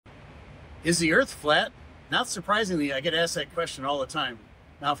Is the Earth flat? Not surprisingly, I get asked that question all the time.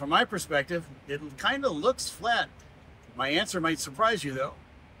 Now, from my perspective, it kind of looks flat. My answer might surprise you, though.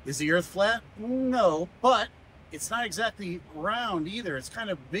 Is the Earth flat? No, but it's not exactly round either. It's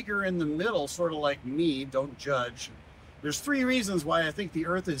kind of bigger in the middle, sort of like me. Don't judge. There's three reasons why I think the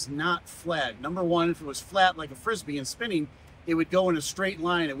Earth is not flat. Number one, if it was flat like a frisbee and spinning, it would go in a straight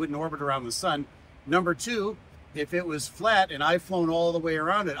line. It wouldn't orbit around the sun. Number two, if it was flat and I've flown all the way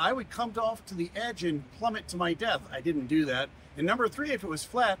around it, I would come off to the edge and plummet to my death. I didn't do that. And number three, if it was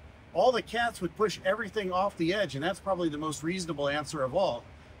flat, all the cats would push everything off the edge, and that's probably the most reasonable answer of all.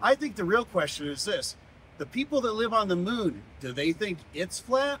 I think the real question is this. The people that live on the moon, do they think it's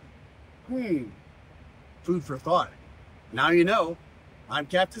flat? Food for thought. Now you know. I'm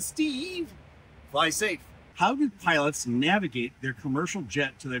Captain Steve. Fly safe. How do pilots navigate their commercial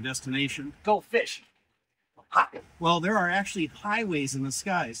jet to their destination? Go fish. Well, there are actually highways in the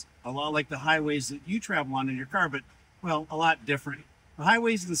skies, a lot like the highways that you travel on in your car, but, well, a lot different. The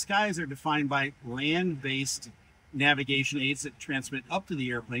highways in the skies are defined by land-based navigation aids that transmit up to the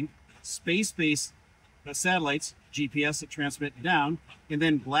airplane, space-based satellites, GPS, that transmit down, and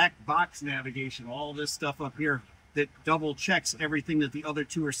then black box navigation, all this stuff up here that double checks everything that the other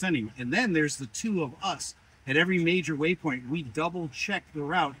two are sending. And then there's the two of us. At every major waypoint, we double check the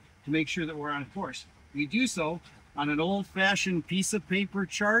route to make sure that we're on course. We do so on an old-fashioned piece of paper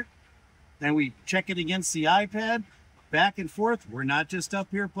chart, then we check it against the iPad, back and forth. We're not just up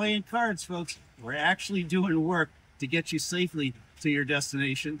here playing cards, folks. We're actually doing work to get you safely to your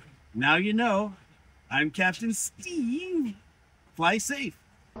destination. Now you know. I'm Captain Steve. Fly safe.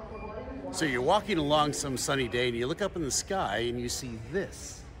 So you're walking along some sunny day and you look up in the sky and you see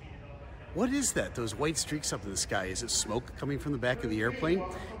this. What is that? Those white streaks up in the sky? Is it smoke coming from the back of the airplane?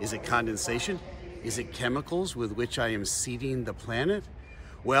 Is it condensation? Is it chemicals with which I am seeding the planet?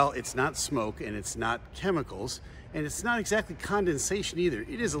 Well, it's not smoke and it's not chemicals and it's not exactly condensation either.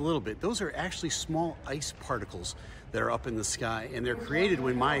 It is a little bit. Those are actually small ice particles that are up in the sky, and they're created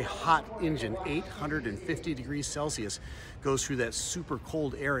when my hot engine, 850 degrees Celsius, goes through that super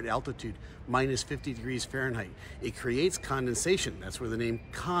cold air at altitude, minus 50 degrees Fahrenheit. It creates condensation. That's where the name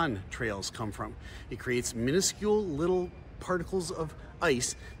contrails come from. It creates minuscule little particles of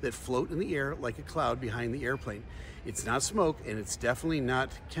ice that float in the air like a cloud behind the airplane. It's not smoke, and it's definitely not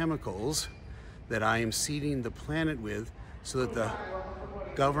chemicals that I am seeding the planet with so that the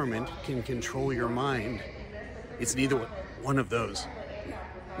government can control your mind. It's neither one of those.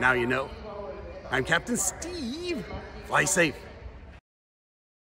 Now you know. I'm Captain Steve. Fly safe.